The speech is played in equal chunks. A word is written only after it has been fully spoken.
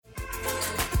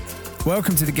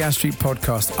Welcome to the Gas Street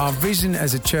Podcast. Our vision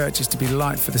as a church is to be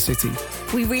light for the city.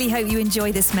 We really hope you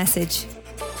enjoy this message.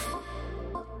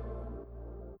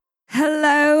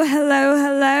 Hello.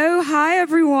 Hi,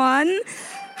 everyone.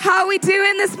 How are we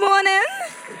doing this morning?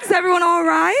 Is everyone all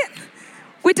right?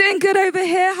 We're doing good over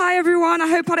here. Hi, everyone. I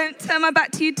hope I don't turn my back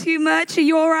to you too much. Are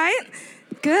you all right?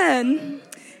 Good.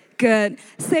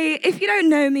 So if you don't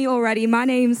know me already, my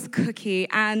name's Cookie,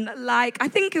 and like I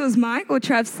think it was Mike or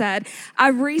Trev said, I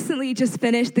recently just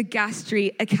finished the Gas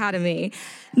Street Academy.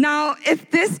 Now, if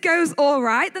this goes all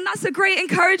right, then that's a great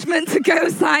encouragement to go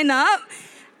sign up.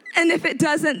 And if it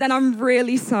doesn't, then I'm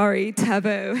really sorry,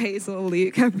 Tebo, Hazel,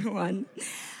 Luke, everyone.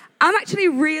 I'm actually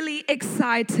really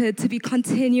excited to be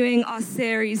continuing our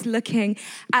series looking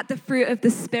at the fruit of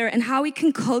the Spirit and how we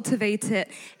can cultivate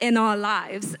it in our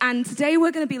lives. And today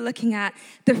we're going to be looking at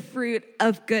the fruit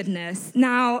of goodness.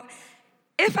 Now,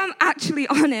 if I'm actually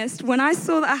honest, when I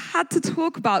saw that I had to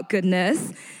talk about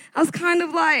goodness, I was kind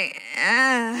of like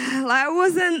I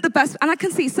wasn't the best. And I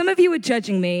can see some of you are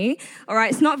judging me, all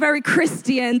right? It's not very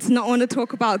Christian to not want to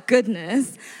talk about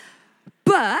goodness.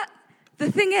 But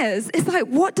the thing is, it's like,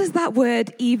 what does that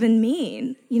word even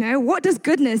mean? You know, what does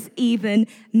goodness even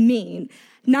mean?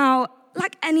 Now,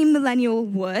 like any millennial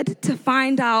would, to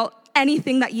find out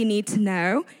anything that you need to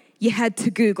know, you head to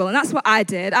Google. And that's what I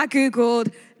did. I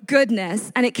Googled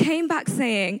goodness, and it came back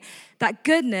saying that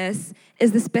goodness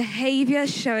is this behavior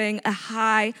showing a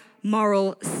high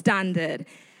moral standard.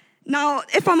 Now,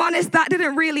 if I'm honest, that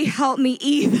didn't really help me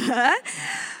either,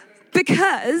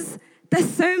 because there's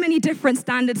so many different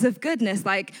standards of goodness,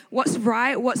 like what's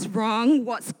right, what's wrong,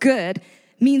 what's good,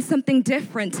 means something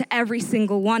different to every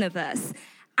single one of us.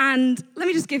 And let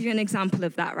me just give you an example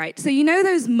of that, right? So you know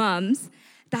those mums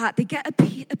that they get a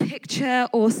picture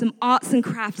or some arts and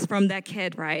crafts from their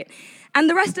kid, right? And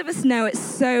the rest of us know it's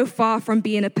so far from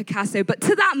being a Picasso, but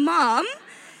to that mom,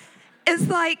 it's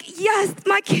like, yes,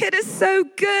 my kid is so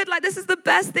good. Like, this is the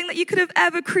best thing that you could have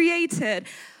ever created.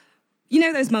 You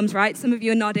know those mums, right? Some of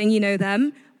you are nodding, you know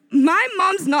them. My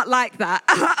mom's not like that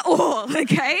at all,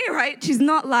 okay, right? She's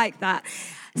not like that.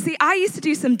 See, I used to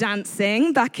do some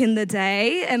dancing back in the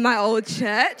day in my old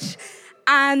church,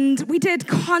 and we did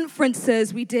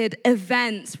conferences, we did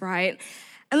events, right?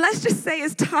 And let's just say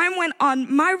as time went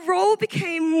on, my role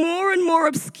became more and more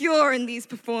obscure in these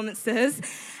performances,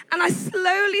 and I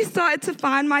slowly started to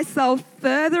find myself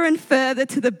further and further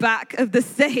to the back of the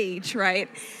stage, right?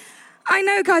 I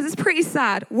know, guys, it's pretty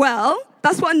sad. Well,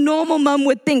 that's what a normal mum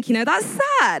would think, you know, that's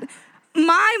sad.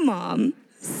 My mom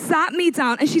sat me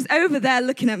down, and she's over there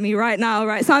looking at me right now,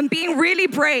 right? So I'm being really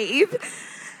brave.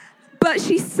 But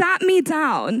she sat me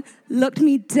down, looked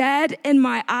me dead in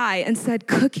my eye, and said,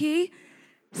 Cookie,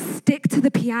 stick to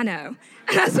the piano.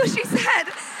 And that's what she said.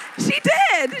 She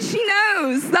did. She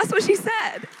knows. That's what she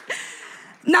said.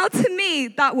 Now, to me,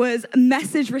 that was a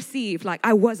message received. Like,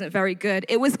 I wasn't very good.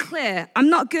 It was clear. I'm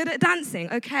not good at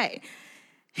dancing. Okay.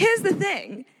 Here's the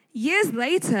thing. Years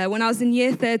later, when I was in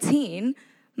year 13,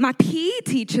 my PE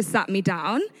teacher sat me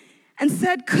down and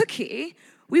said, Cookie,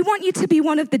 we want you to be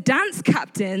one of the dance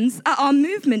captains at our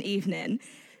movement evening.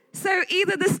 So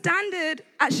either the standard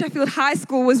at Sheffield High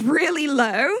School was really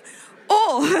low,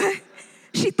 or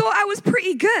she thought I was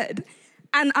pretty good.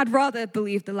 And I'd rather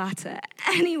believe the latter.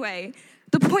 Anyway,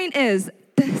 the point is,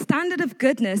 the standard of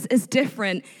goodness is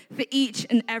different for each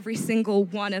and every single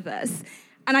one of us.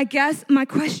 And I guess my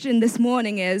question this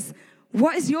morning is,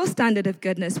 what is your standard of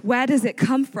goodness? Where does it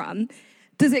come from?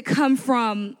 Does it come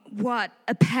from what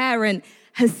a parent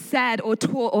has said or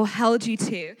taught or held you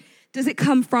to? Does it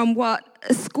come from what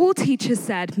a school teacher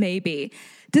said, maybe?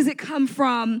 Does it come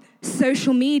from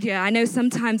social media? I know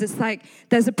sometimes it's like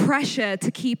there's a pressure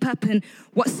to keep up, and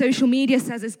what social media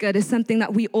says is good is something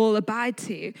that we all abide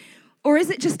to. Or is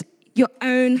it just your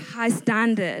own high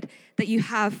standard that you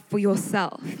have for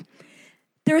yourself?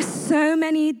 There are so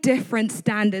many different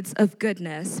standards of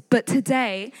goodness, but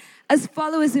today, as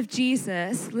followers of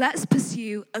Jesus, let's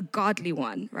pursue a godly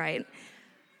one, right?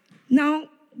 Now,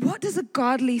 what does a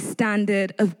godly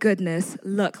standard of goodness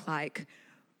look like?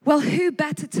 Well, who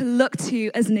better to look to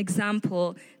as an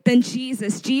example than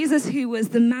Jesus? Jesus, who was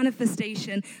the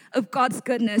manifestation of God's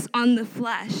goodness on the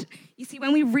flesh. You see,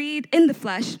 when we read in the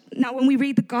flesh, now when we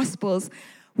read the Gospels,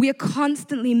 we are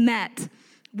constantly met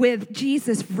with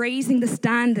Jesus raising the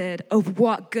standard of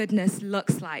what goodness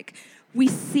looks like. We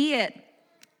see it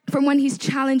from when he's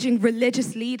challenging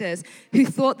religious leaders who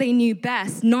thought they knew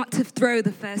best not to throw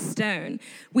the first stone.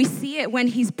 We see it when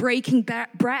he's breaking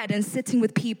bread and sitting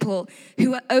with people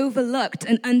who are overlooked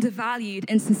and undervalued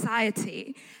in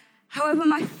society. However,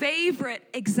 my favorite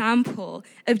example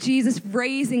of Jesus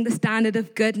raising the standard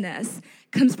of goodness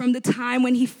comes from the time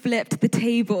when he flipped the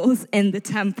tables in the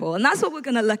temple. And that's what we're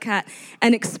going to look at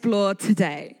and explore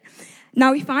today.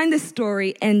 Now, we find this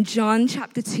story in John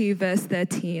chapter 2, verse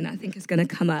 13. I think it's going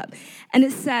to come up. And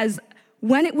it says,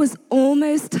 when it was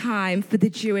almost time for the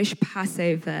Jewish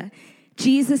Passover,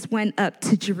 Jesus went up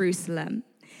to Jerusalem.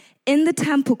 In the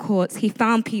temple courts, he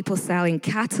found people selling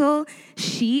cattle,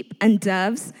 sheep, and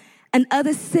doves, and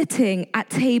others sitting at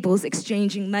tables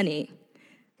exchanging money.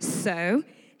 So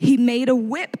he made a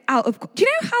whip out of... Do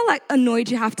you know how annoyed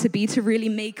you have to be to really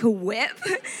make a whip?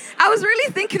 I was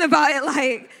really thinking about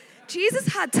it Jesus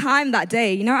had time that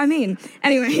day, you know what I mean?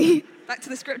 Anyway, back to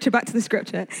the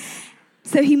scripture.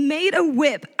 So he made a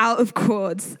whip out of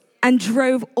cords and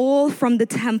drove all from the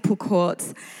temple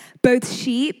courts, both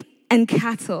sheep and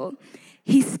cattle.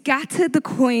 He scattered the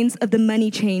coins of the money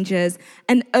changers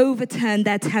and overturned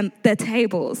their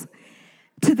tables.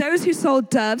 To those who sold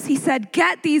doves, he said,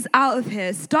 "Get these out of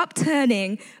here. Stop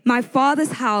turning my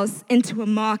father's house into a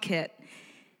market."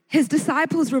 His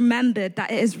disciples remembered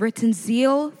that it is written,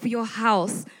 "Zeal for your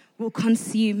house will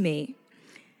consume me."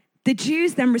 The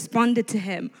Jews then responded to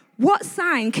him, "What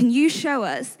sign can you show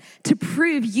us to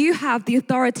prove you have the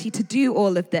authority to do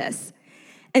all of this?"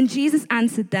 And Jesus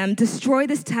answered them, "Destroy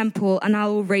this temple and I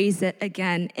will raise it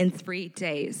again in 3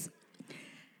 days."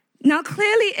 Now,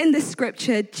 clearly in this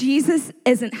scripture, Jesus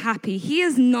isn't happy. He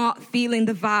is not feeling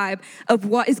the vibe of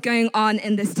what is going on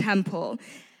in this temple.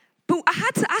 But I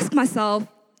had to ask myself,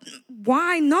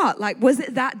 why not? Was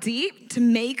it that deep to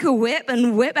make a whip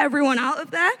and whip everyone out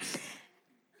of there?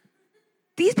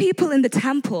 These people in the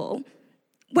temple,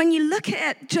 when you look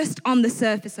at it just on the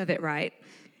surface of it, right?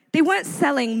 They weren't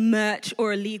selling merch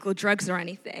or illegal drugs or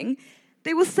anything.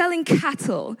 They were selling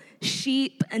cattle,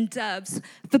 sheep, and doves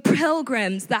for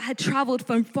pilgrims that had traveled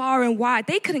from far and wide.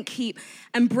 They couldn't keep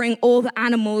and bring all the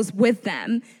animals with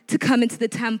them to come into the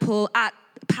temple at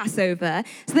Passover.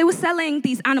 So they were selling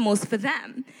these animals for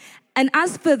them. And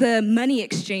as for the money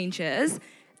exchangers,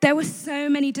 there were so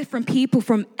many different people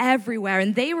from everywhere,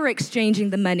 and they were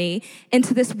exchanging the money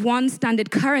into this one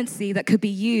standard currency that could be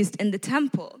used in the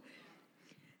temple.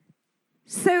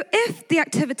 So if the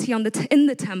activity in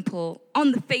the temple,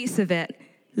 on the face of it,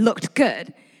 looked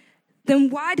good, then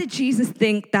why did Jesus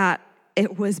think that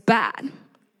it was bad?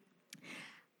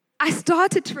 I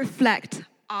started to reflect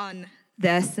on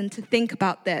this and to think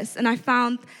about this, and I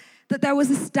found that there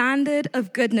was a standard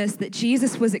of goodness that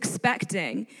Jesus was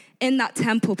expecting in that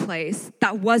temple place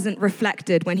that wasn't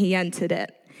reflected when he entered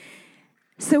it.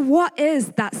 So what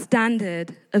is that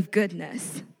standard of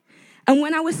goodness? And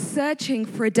when I was searching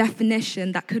for a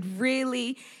definition that could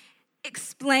really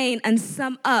explain and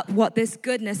sum up what this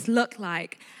goodness looked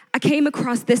like, I came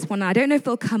across this one. I don't know if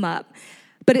it'll come up,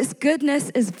 but it's goodness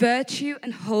is virtue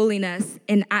and holiness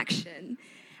in action.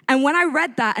 And when I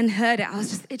read that and heard it,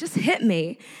 it just hit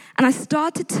me. And I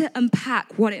started to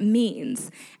unpack what it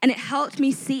means. And it helped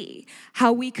me see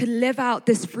how we could live out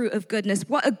this fruit of goodness,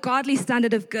 what a godly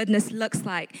standard of goodness looks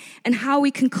like, and how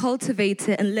we can cultivate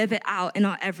it and live it out in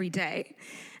our everyday.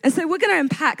 And so we're going to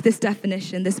unpack this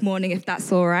definition this morning, if that's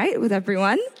all right with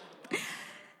everyone.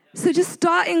 So just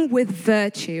starting with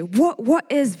virtue. What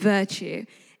is virtue?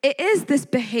 It is this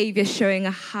behavior showing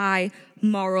a high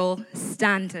moral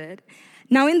standard.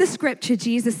 Now, in the scripture,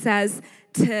 Jesus says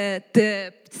to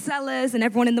the sellers and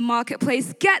everyone in the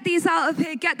marketplace, "Get these out of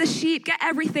here, get the sheep, get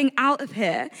everything out of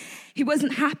here." He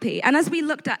wasn't happy. And as we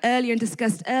looked at earlier and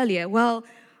discussed earlier, well,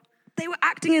 they were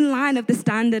acting in line of the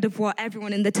standard of what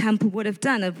everyone in the temple would have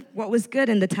done, of what was good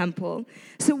in the temple.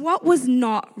 So what was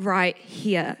not right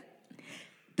here?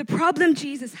 The problem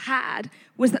Jesus had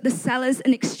was that the sellers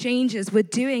and exchangers were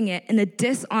doing it in a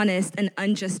dishonest and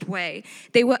unjust way.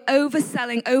 They were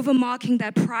overselling, overmarking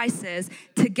their prices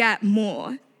to get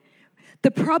more.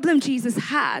 The problem Jesus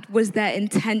had was their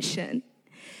intention.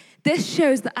 This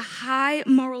shows that a high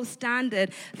moral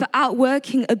standard for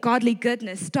outworking a godly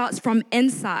goodness starts from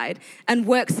inside and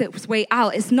works its way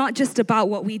out. It's not just about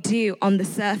what we do on the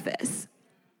surface.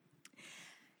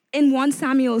 In 1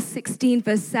 Samuel 16,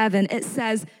 verse 7, it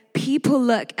says, "People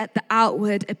look at the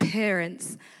outward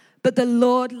appearance, but the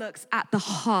Lord looks at the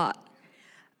heart."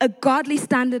 A godly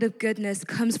standard of goodness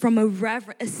comes from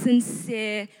a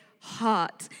sincere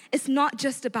heart. It's not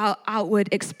just about outward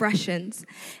expressions.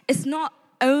 It's not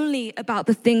only about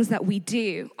the things that we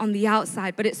do on the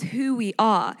outside, but it's who we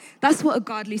are. That's what a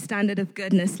godly standard of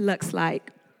goodness looks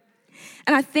like.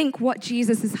 And I think what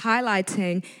Jesus is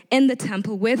highlighting in the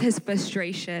temple with his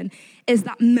frustration is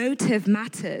that motive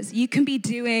matters. You can be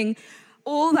doing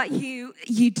all that you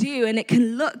do, and it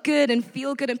can look good and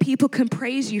feel good and people can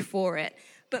praise you for it.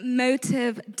 But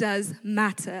motive does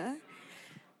matter.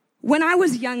 When I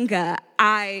was younger,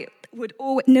 I would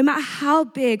always, no matter how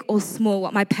big or small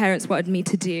what my parents wanted me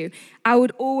to do, I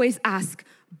would always ask,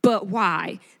 but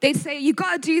why? They'd say, you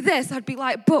gotta do this. I'd be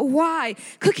like, but why?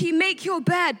 Cookie, make your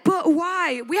bed, but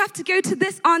why? We have to go to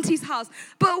this auntie's house,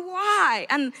 but why?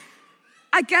 And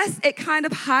I guess it kind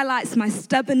of highlights my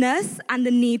stubbornness and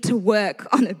the need to work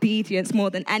on obedience more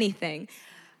than anything.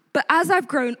 But as I've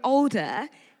grown older,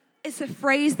 it's a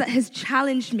phrase that has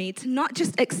challenged me to not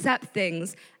just accept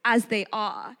things as they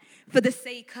are for the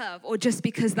sake of, or just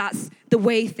because that's the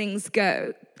way things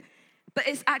go. But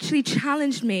it's actually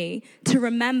challenged me to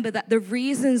remember that the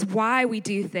reasons why we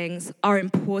do things are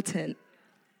important.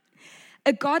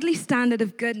 A godly standard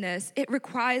of goodness, it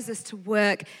requires us to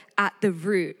work at the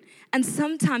root. And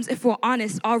sometimes, if we're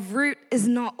honest, our root is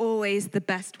not always the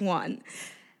best one.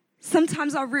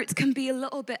 Sometimes our roots can be a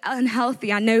little bit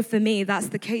unhealthy. I know for me, that's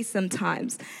the case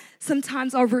sometimes.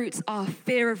 Sometimes our roots are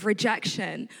fear of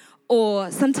rejection,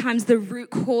 or sometimes the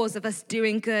root cause of us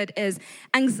doing good is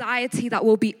anxiety that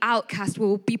we'll be outcast,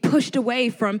 we'll be pushed away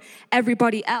from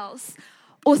everybody else.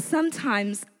 Or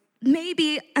sometimes,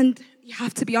 maybe, and you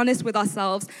have to be honest with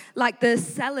ourselves, like the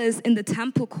sellers in the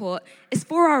temple court, it's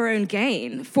for our own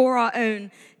gain, for our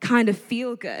own kind of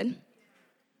feel good.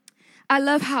 I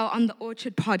love how on the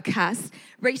Orchard podcast,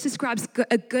 Rach describes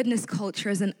a goodness culture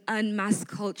as an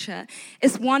unmasked culture.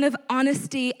 It's one of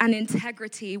honesty and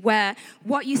integrity, where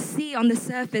what you see on the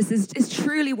surface is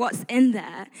truly what's in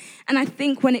there. And I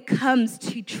think when it comes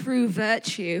to true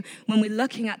virtue, when we're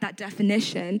looking at that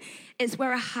definition, it's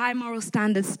where a high moral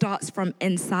standard starts from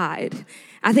inside.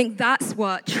 I think that's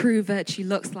what true virtue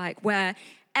looks like, where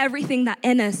everything that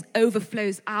in us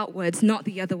overflows outwards, not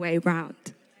the other way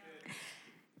around.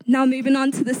 Now, moving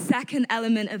on to the second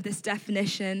element of this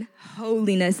definition,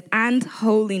 holiness and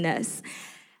holiness.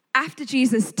 After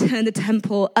Jesus turned the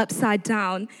temple upside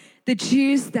down, the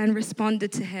Jews then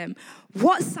responded to him,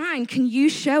 "What sign can you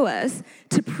show us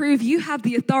to prove you have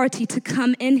the authority to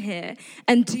come in here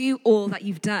and do all that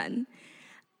you've done?"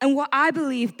 And what I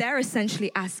believe they're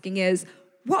essentially asking is,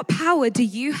 what power do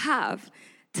you have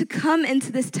to come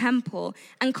into this temple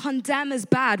and condemn as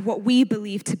bad what we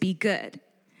believe to be good?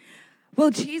 Well,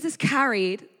 Jesus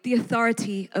carried the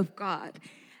authority of God.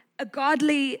 I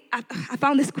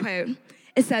found this quote.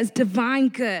 It says, divine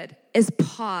good is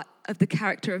part of the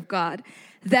character of God.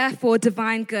 Therefore,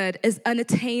 divine good is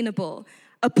unattainable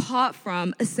apart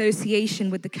from association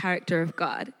with the character of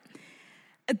God.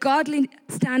 A godly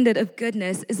standard of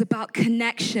goodness is about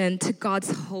connection to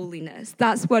God's holiness.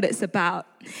 That's what it's about.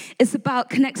 It's about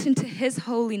connection to his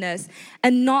holiness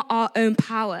and not our own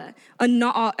power or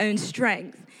not our own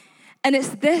strength. And it's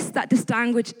this that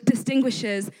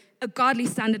distinguishes a godly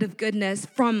standard of goodness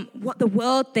from what the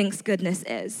world thinks goodness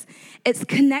is. It's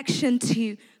connection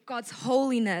to God's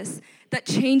holiness that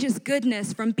changes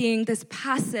goodness from being this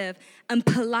passive and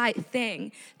polite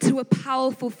thing to a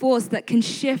powerful force that can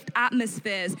shift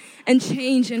atmospheres and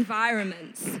change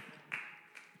environments.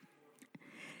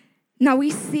 Now,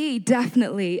 we see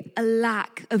definitely a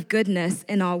lack of goodness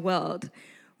in our world.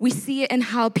 We see it in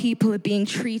how people are being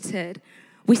treated.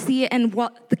 We see it in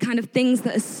what the kind of things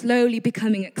that are slowly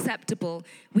becoming acceptable.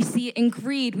 We see it in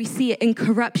greed. We see it in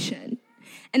corruption.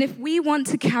 And if we want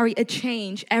to carry a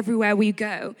change everywhere we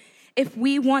go, if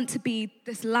we want to be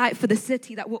this light for the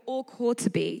city that we're all called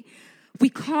to be, we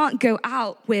can't go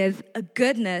out with a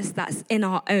goodness that's in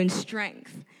our own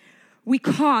strength. We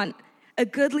can't. A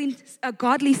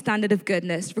godly standard of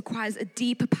goodness requires a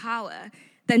deeper power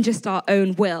than just our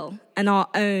own will and our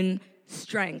own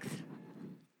strength.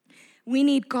 We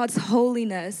need God's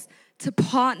holiness to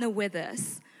partner with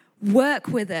us, work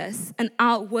with us, and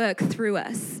outwork through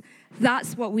us.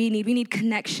 That's what we need. We need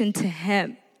connection to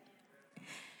him.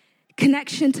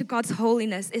 Connection to God's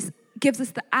holiness gives us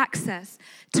the access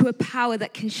to a power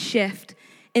that can shift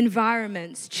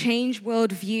environments, change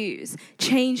worldviews,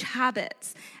 change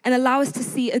habits, and allow us to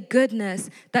see a goodness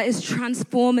that is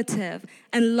transformative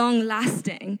and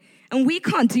long-lasting. And we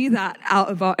can't do that out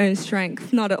of our own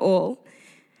strength, not at all.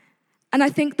 And I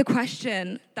think the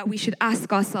question that we should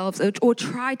ask ourselves, or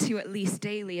try to at least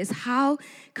daily, is how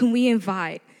can we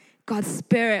invite God's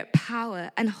Spirit, power,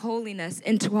 and holiness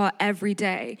into our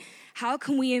everyday? How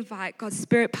can we invite God's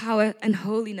Spirit, power, and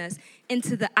holiness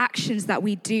into the actions that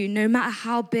we do, no matter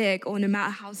how big or no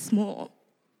matter how small?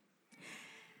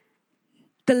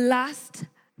 The last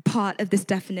part of this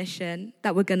definition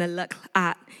that we're going to look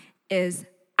at is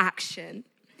action.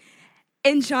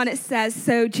 In John, it says,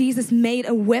 so Jesus made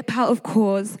a whip out of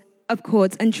cords of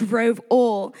cords and drove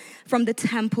all from the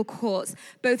temple courts,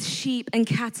 both sheep and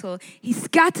cattle. He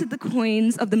scattered the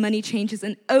coins of the money changers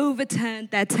and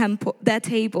overturned their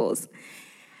tables.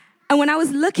 And when I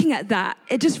was looking at that,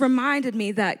 it just reminded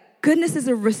me that goodness is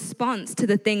a response to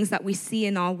the things that we see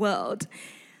in our world.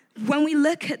 When we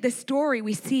look at this story,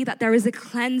 we see that there is a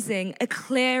cleansing, a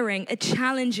clearing, a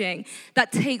challenging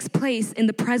that takes place in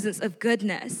the presence of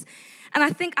goodness. And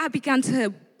I think I began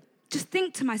to just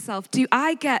think to myself, do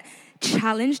I get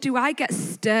challenged? Do I get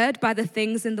stirred by the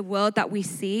things in the world that we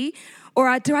see?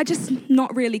 Or do I just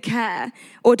not really care?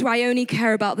 Or do I only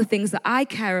care about the things that I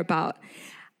care about?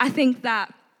 I think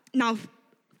that now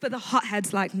for the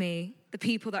hotheads like me, the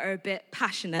people that are a bit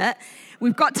passionate,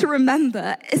 we've got to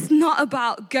remember it's not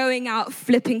about going out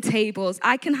flipping tables.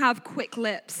 I can have quick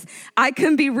lips. I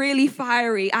can be really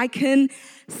fiery. I can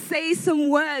say some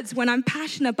words when I'm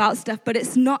passionate about stuff, but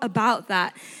it's not about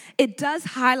that. It does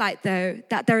highlight, though,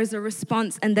 that there is a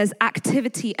response and there's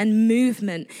activity and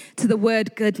movement to the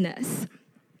word goodness.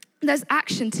 There's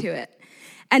action to it.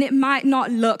 And it might not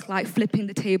look like flipping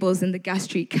the tables in the Gas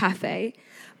Street Cafe,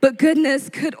 but goodness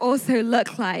could also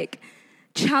look like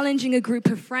challenging a group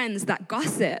of friends that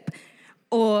gossip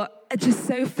or are just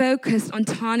so focused on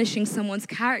tarnishing someone's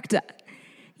character.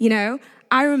 You know,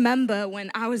 I remember when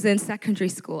I was in secondary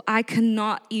school, I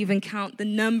cannot even count the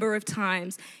number of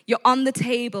times you're on the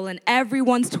table and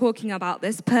everyone's talking about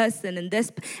this person and this,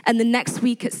 and the next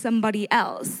week it's somebody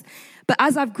else. But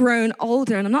as I've grown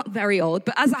older, and I'm not very old,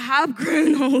 but as I have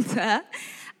grown older,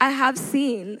 I have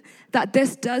seen that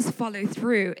this does follow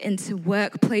through into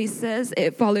workplaces.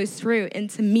 It follows through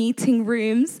into meeting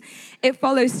rooms. It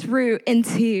follows through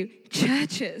into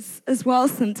churches as well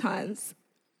sometimes.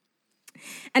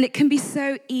 And it can be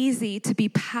so easy to be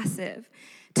passive,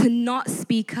 to not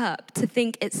speak up, to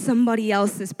think it's somebody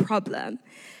else's problem.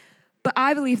 But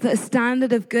I believe that a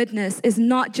standard of goodness is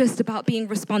not just about being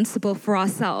responsible for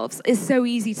ourselves. It's so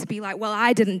easy to be like, well,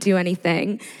 I didn't do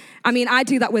anything. I mean, I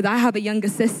do that I have a younger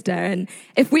sister, and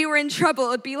if we were in trouble,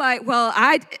 it'd be like, well,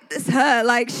 it's her,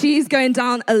 like, she's going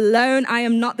down alone. I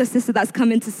am not the sister that's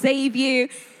coming to save you.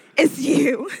 It's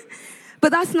you.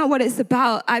 But that's not what it's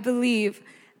about. I believe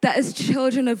that as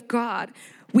children of God,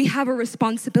 we have a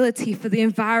responsibility for the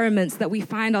environments that we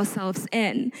find ourselves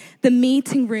in, the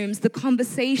meeting rooms, the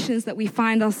conversations that we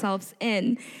find ourselves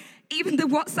in, even the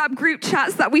WhatsApp group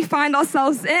chats that we find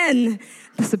ourselves in.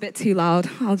 That's a bit too loud.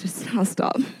 I'll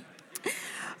stop.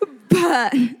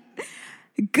 But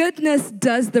goodness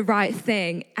does the right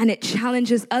thing, and it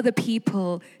challenges other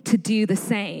people to do the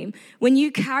same. When you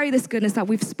carry this goodness that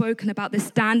we've spoken about, this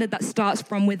standard that starts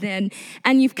from within,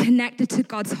 and you've connected to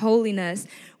God's holiness,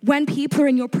 when people are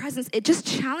in your presence, it just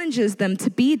challenges them to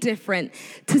be different,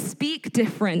 to speak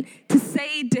different, to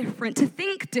say different, to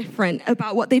think different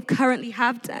about what they've currently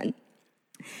have done.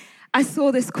 I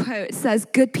saw this quote. It says,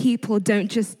 good people don't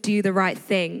just do the right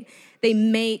thing. They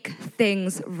make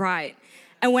things right.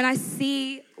 And when I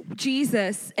see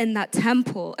Jesus in that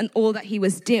temple and all that he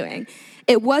was doing,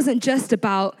 it wasn't just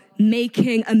about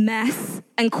making a mess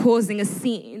and causing a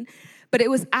scene, but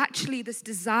it was actually this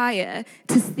desire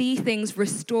to see things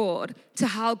restored to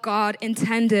how God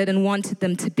intended and wanted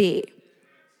them to be.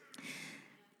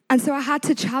 And so I had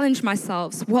to challenge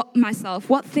myself,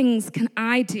 what things can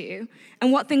I do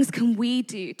and what things can we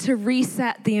do to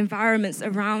reset the environments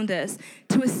around us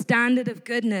to a standard of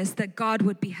goodness that God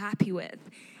would be happy with,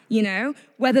 you know?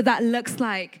 Whether that looks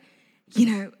like,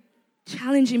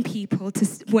 challenging people to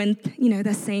when,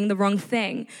 they're saying the wrong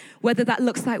thing, whether that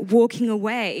looks like walking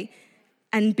away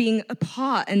and being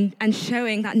apart and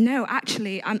showing that, no,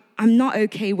 actually, I'm not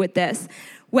okay with this,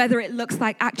 whether it looks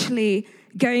like actually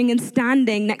going and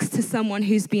standing next to someone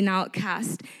who's been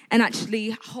outcast and actually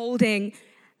holding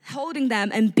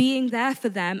them and being there for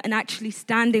them and actually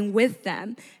standing with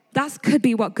them. That could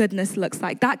be what goodness looks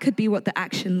like. That could be what the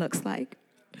action looks like.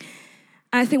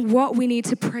 And I think what we need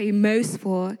to pray most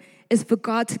for is for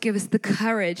God to give us the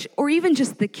courage or even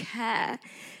just the care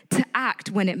to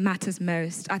act when it matters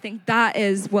most. I think that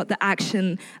is what the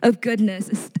action of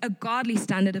goodness, a godly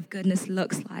standard of goodness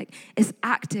looks like. It's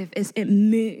active, it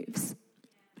moves.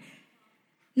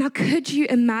 Now, could you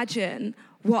imagine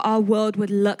what our world would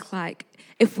look like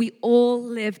if we all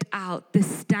lived out this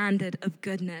standard of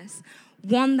goodness,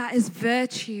 one that is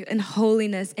virtue and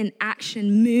holiness in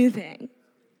action moving,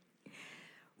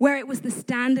 where it was the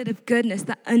standard of goodness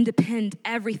that underpinned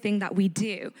everything that we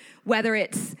do, whether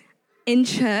it's in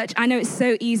church. I know it's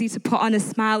so easy to put on a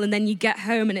smile and then you get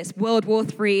home and it's World War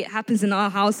III. It happens in our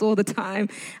house all the time.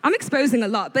 I'm exposing a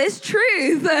lot, but it's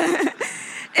truth.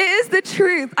 It is the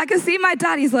truth. I can see my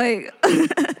dad, he's like,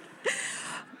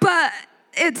 but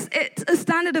It's a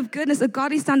standard of goodness, a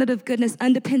godly standard of goodness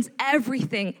underpins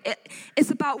everything. It's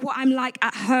about what I'm like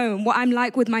at home, what I'm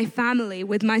like with my family,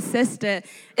 with my sister.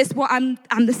 It's what I'm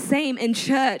the same in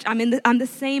church. I'm the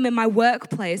same in my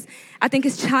workplace. I think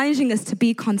it's challenging us to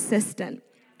be consistent.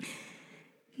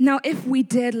 Now, if we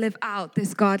did live out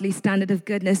this godly standard of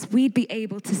goodness, we'd be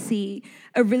able to see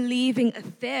a relieving of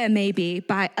fear maybe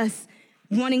by us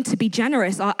wanting to be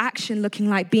generous, our action looking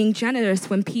like being generous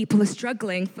when people are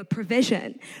struggling for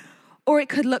provision. Or it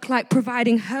could look like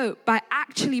providing hope by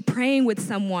actually praying with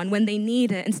someone when they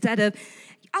need it instead of,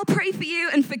 I'll pray for you,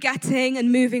 and forgetting and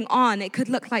moving on. It could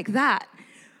look like that.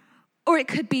 Or it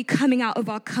could be coming out of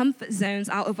our comfort zones,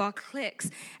 out of our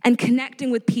cliques, and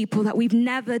connecting with people that we've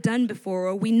never done before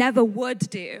or we never would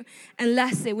do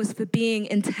unless it was for being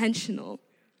intentional.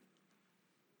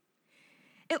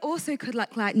 It also could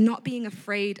look like not being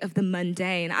afraid of the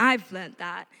mundane. I've learned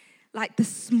that, like the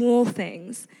small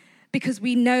things, because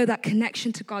we know that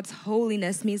connection to God's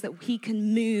holiness means that He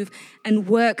can move and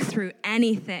work through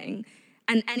anything,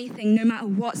 and anything, no matter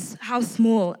how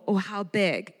small or how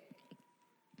big.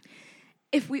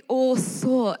 If we all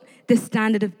sought this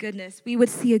standard of goodness, we would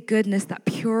see a goodness that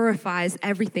purifies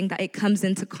everything that it comes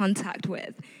into contact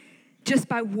with. Just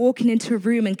by walking into a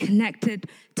room and connected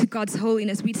to God's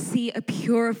holiness, we'd see a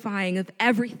purifying of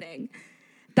everything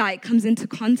that it comes into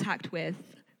contact with.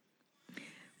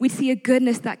 We'd see a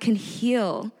goodness that can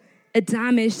heal a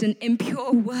damaged and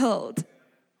impure world.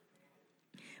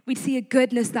 We'd see a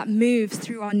goodness that moves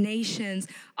through our nations,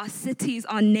 our cities,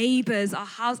 our neighbors, our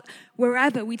house,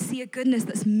 wherever. We'd see a goodness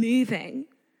that's moving.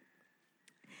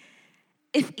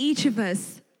 If each of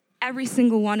us, every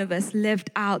single one of us,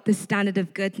 lived out the standard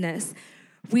of goodness,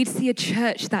 we'd see a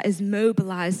church that is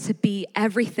mobilized to be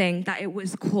everything that it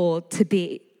was called to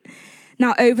be.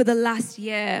 Now, over the last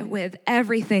year, with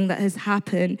everything that has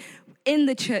happened in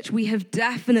the church, we have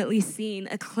definitely seen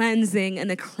a cleansing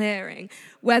and a clearing,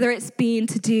 whether it's been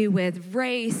to do with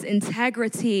race,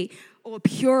 integrity, or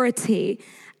purity.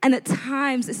 And at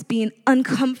times, it's been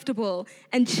uncomfortable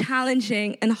and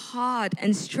challenging and hard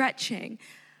and stretching.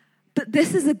 But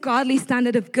this is a godly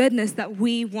standard of goodness that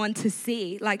we want to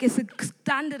see. Like, it's a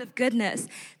standard of goodness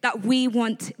that we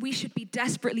should be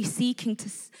desperately seeking to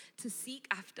seek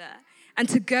after and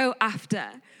to go after.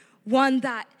 One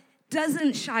that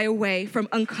doesn't shy away from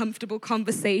uncomfortable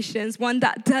conversations, one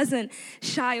that doesn't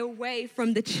shy away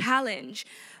from the challenge,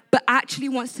 but actually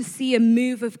wants to see a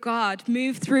move of God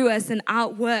move through us and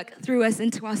outwork through us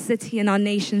into our city and our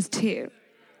nations too.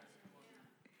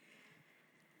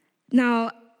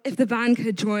 Now, if the band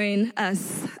could join me,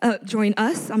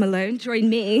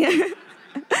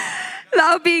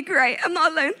 that would be great. I'm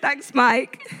not alone, thanks,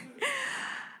 Mike.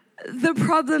 The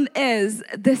problem is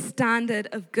this standard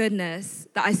of goodness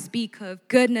that I speak of,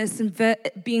 goodness and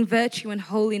being virtue and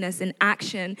holiness in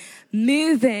action,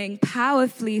 moving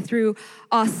powerfully through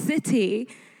our city,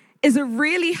 is a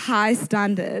really high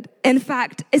standard. In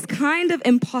fact, it's kind of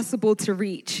impossible to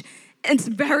reach. It's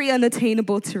very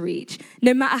unattainable to reach,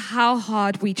 no matter how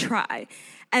hard we try.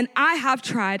 And I have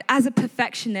tried. As a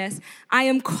perfectionist, I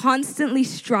am constantly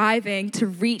striving to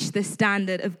reach the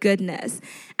standard of goodness.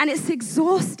 And it's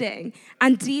exhausting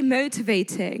and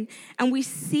demotivating. And we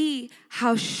see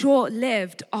how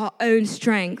short-lived our own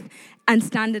strength and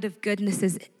standard of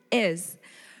goodness is.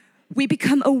 We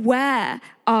become aware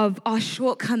of our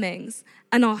shortcomings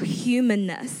and our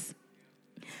humanness.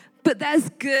 But there's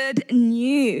good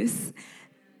news.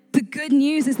 The good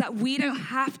news is that we don't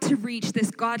have to reach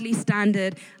this godly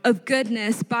standard of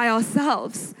goodness by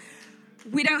ourselves.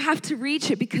 We don't have to reach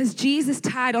it because Jesus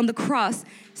died on the cross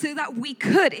so that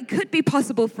it could be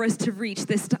possible for us to reach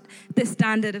this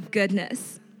standard of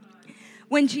goodness.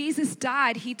 When Jesus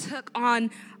died, He took on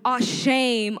our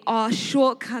shame, our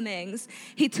shortcomings.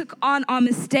 He took on our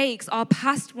mistakes, our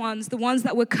past ones, the ones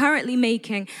that we're currently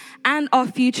making, and our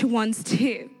future ones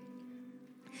too.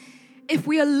 If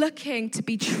we are looking to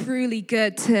be truly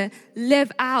good, to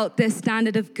live out this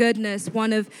standard of goodness,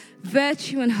 one of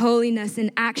virtue and holiness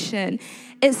in action,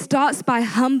 it starts by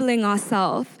humbling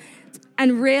ourselves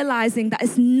and realizing that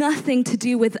it's nothing to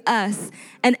do with us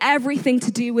and everything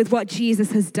to do with what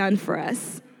Jesus has done for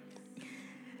us.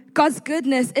 God's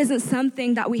goodness isn't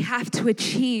something that we have to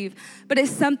achieve, but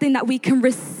it's something that we can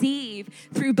receive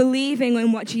through believing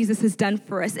in what Jesus has done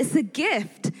for us. It's a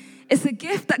gift. It's a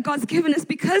gift that God's given us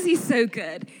because He's so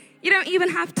good. You don't even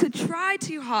have to try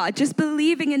too hard. Just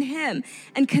believing in Him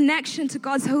and connection to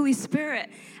God's Holy Spirit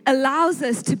allows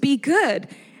us to be good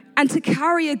and to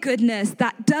carry a goodness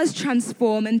that does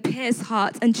transform and pierce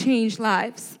hearts and change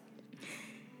lives.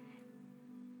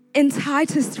 In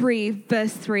Titus 3,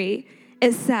 verse 3,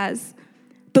 it says,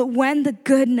 But when the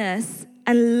goodness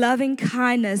and loving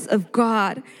kindness of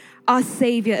God, our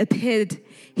Savior, appeared,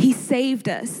 he saved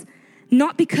us,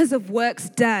 not because of works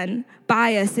done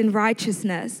by us in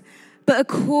righteousness, but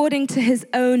according to his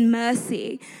own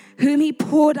mercy, whom he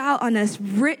poured out on us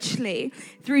richly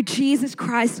through Jesus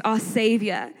Christ our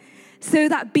Savior, so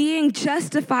that being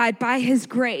justified by his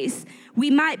grace, we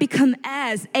might become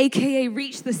heirs, aka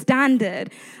reach the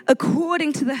standard,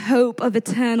 according to the hope of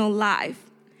eternal life.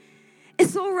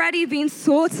 It's already been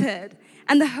sorted,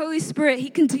 and the Holy Spirit, he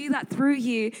can do that through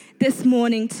you this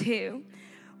morning too.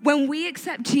 When we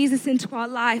accept Jesus into our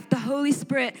life, the Holy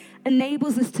Spirit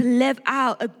enables us to live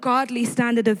out a godly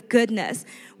standard of goodness,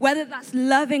 whether that's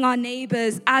loving our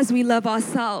neighbors as we love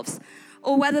ourselves,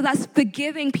 or whether that's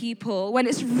forgiving people when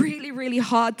it's really, really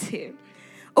hard to,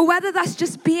 or whether that's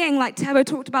just being, like Tebo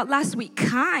talked about last week,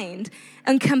 kind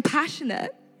and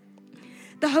compassionate.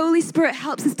 The Holy Spirit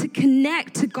helps us to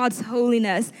connect to God's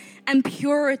holiness and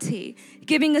purity,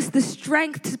 giving us the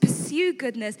strength to pursue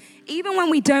goodness, even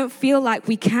when we don't feel like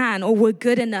we can or we're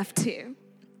good enough to.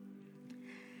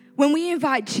 When we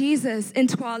invite Jesus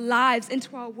into our lives,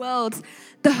 into our worlds,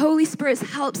 the Holy Spirit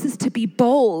helps us to be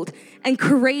bold and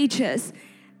courageous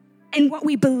in what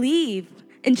we believe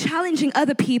and challenging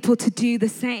other people to do the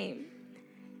same.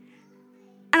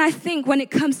 And I think when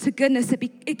it comes to goodness,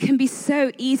 it can be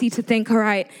so easy to think, all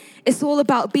right, it's all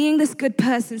about being this good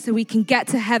person so we can get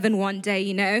to heaven one day,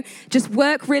 you know? Just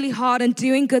work really hard and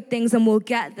doing good things and we'll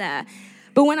get there.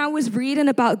 But when I was reading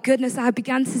about goodness, I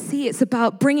began to see it's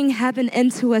about bringing heaven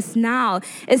into us now.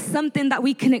 It's something that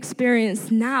we can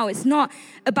experience now. It's not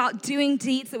about doing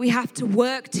deeds that we have to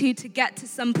work to get to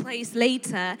some place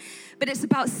later, but it's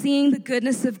about seeing the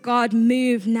goodness of God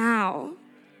move now.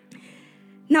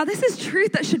 Now, this is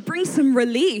truth that should bring some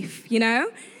relief, you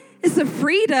know? It's a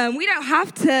freedom. We don't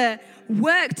have to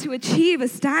work to achieve a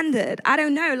standard. I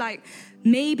don't know, like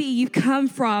maybe you've come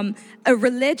from a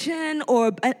religion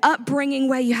or an upbringing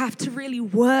where you have to really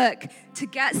work to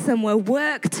get somewhere,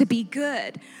 work to be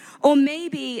good. Or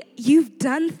maybe you've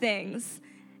done things,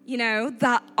 you know,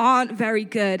 that aren't very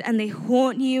good and they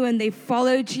haunt you and they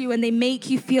followed you and they make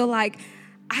you feel like,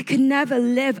 I could never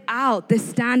live out the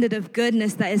standard of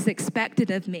goodness that is expected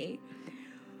of me.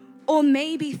 Or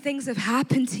maybe things have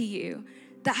happened to you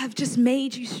that have just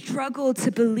made you struggle to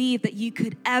believe that you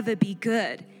could ever be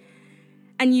good.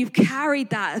 And you've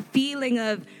carried that a feeling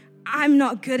of, I'm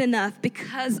not good enough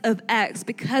because of X,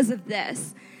 because of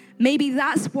this. Maybe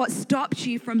that's what stopped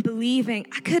you from believing,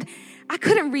 I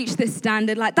couldn't reach this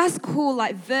standard. Like, that's cool,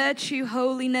 like virtue,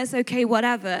 holiness, okay,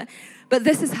 whatever. But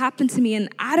this has happened to me, and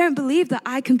I don't believe that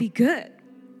I can be good.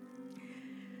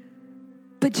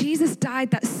 But Jesus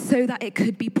died so that it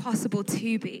could be possible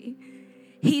to be.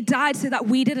 He died so that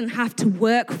we didn't have to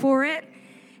work for it.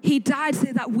 He died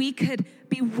so that we could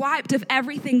be wiped of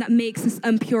everything that makes us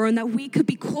impure and that we could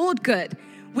be called good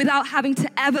without having to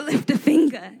ever lift a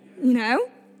finger, you know?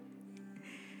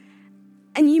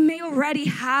 And you may already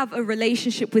have a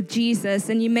relationship with Jesus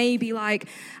and you may be like,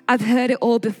 I've heard it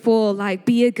all before, like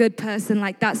be a good person,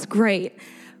 like that's great.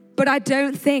 But I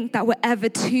don't think that we're ever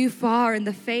too far in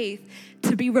the faith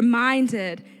to be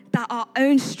reminded that our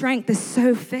own strength is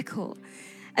so fickle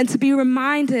and to be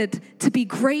reminded to be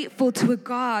grateful to a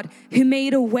God who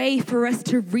made a way for us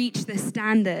to reach this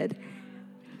standard.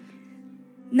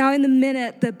 Now in the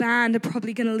minute, the band are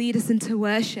probably going to lead us into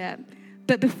worship.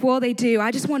 But before they do,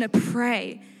 I just want to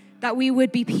pray that we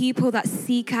would be people that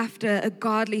seek after a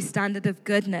godly standard of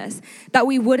goodness, that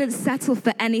we wouldn't settle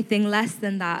for anything less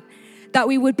than that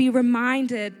we would be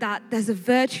reminded that there's a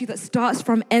virtue that starts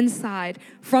from inside,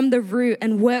 from the root,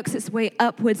 and works its way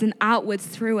upwards and outwards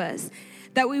through us,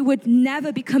 that we would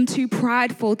never become too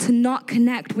prideful to not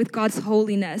connect with God's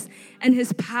holiness and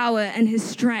his power and his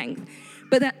strength,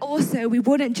 but that also we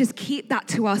wouldn't just keep that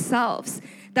to ourselves,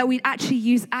 that we'd actually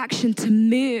use action to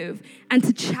move and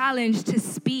to challenge, to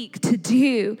speak, to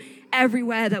do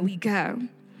everywhere that we go.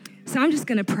 So I'm just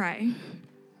going to pray.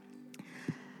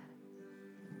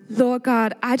 Lord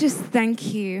God, I just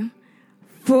thank you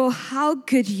for how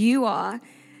good you are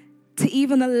to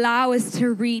even allow us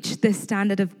to reach this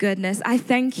standard of goodness. I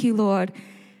thank you, Lord,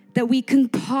 that we can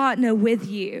partner with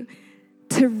you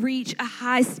to reach a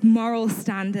high moral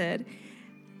standard,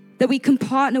 that we can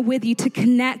partner with you to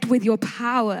connect with your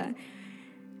power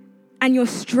and your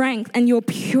strength and your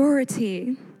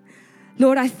purity.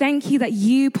 Lord, I thank you that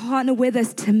you partner with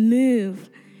us to move,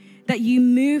 that you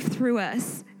move through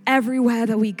us everywhere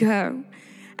that we go.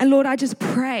 And Lord, I just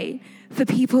pray for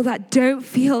people that don't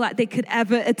feel like they could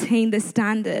ever attain this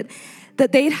standard,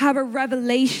 that they'd have a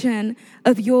revelation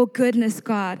of your goodness,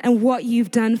 God, and what you've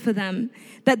done for them.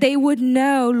 That they would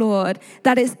know, Lord,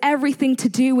 that it's everything to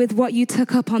do with what you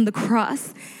took up on the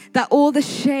cross. That all the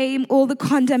shame, all the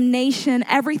condemnation,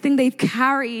 everything they've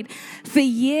carried for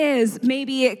years,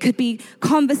 maybe it could be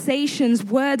conversations,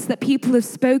 words that people have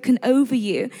spoken over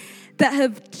you that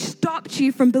have stopped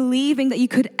you from believing that you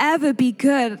could ever be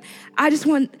good. I just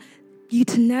want you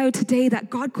to know today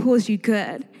that God calls you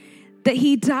good, that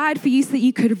he died for you so that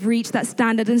you could reach that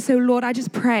standard. And so, Lord, I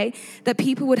just pray that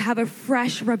people would have a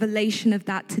fresh revelation of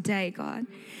that today, God.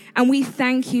 And we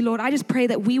thank you, Lord. I just pray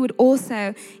that we would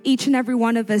also, each and every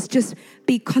one of us, just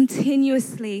be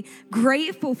continuously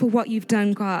grateful for what you've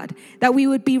done, God. That we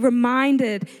would be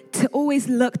reminded to always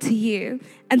look to you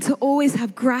and to always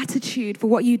have gratitude for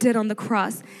what you did on the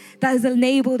cross that has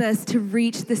enabled us to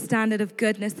reach the standard of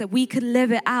goodness, that we could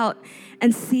live it out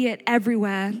and see it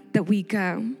everywhere that we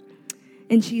go.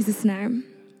 In Jesus' name,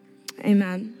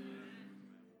 amen.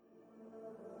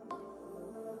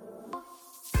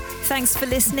 Thanks for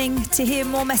listening. To hear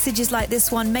more messages like this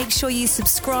one, make sure you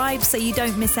subscribe so you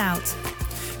don't miss out.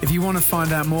 If you want to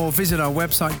find out more, visit our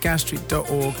website,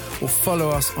 gasstreet.org, or follow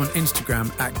us on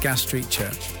Instagram at Gas Street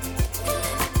Church.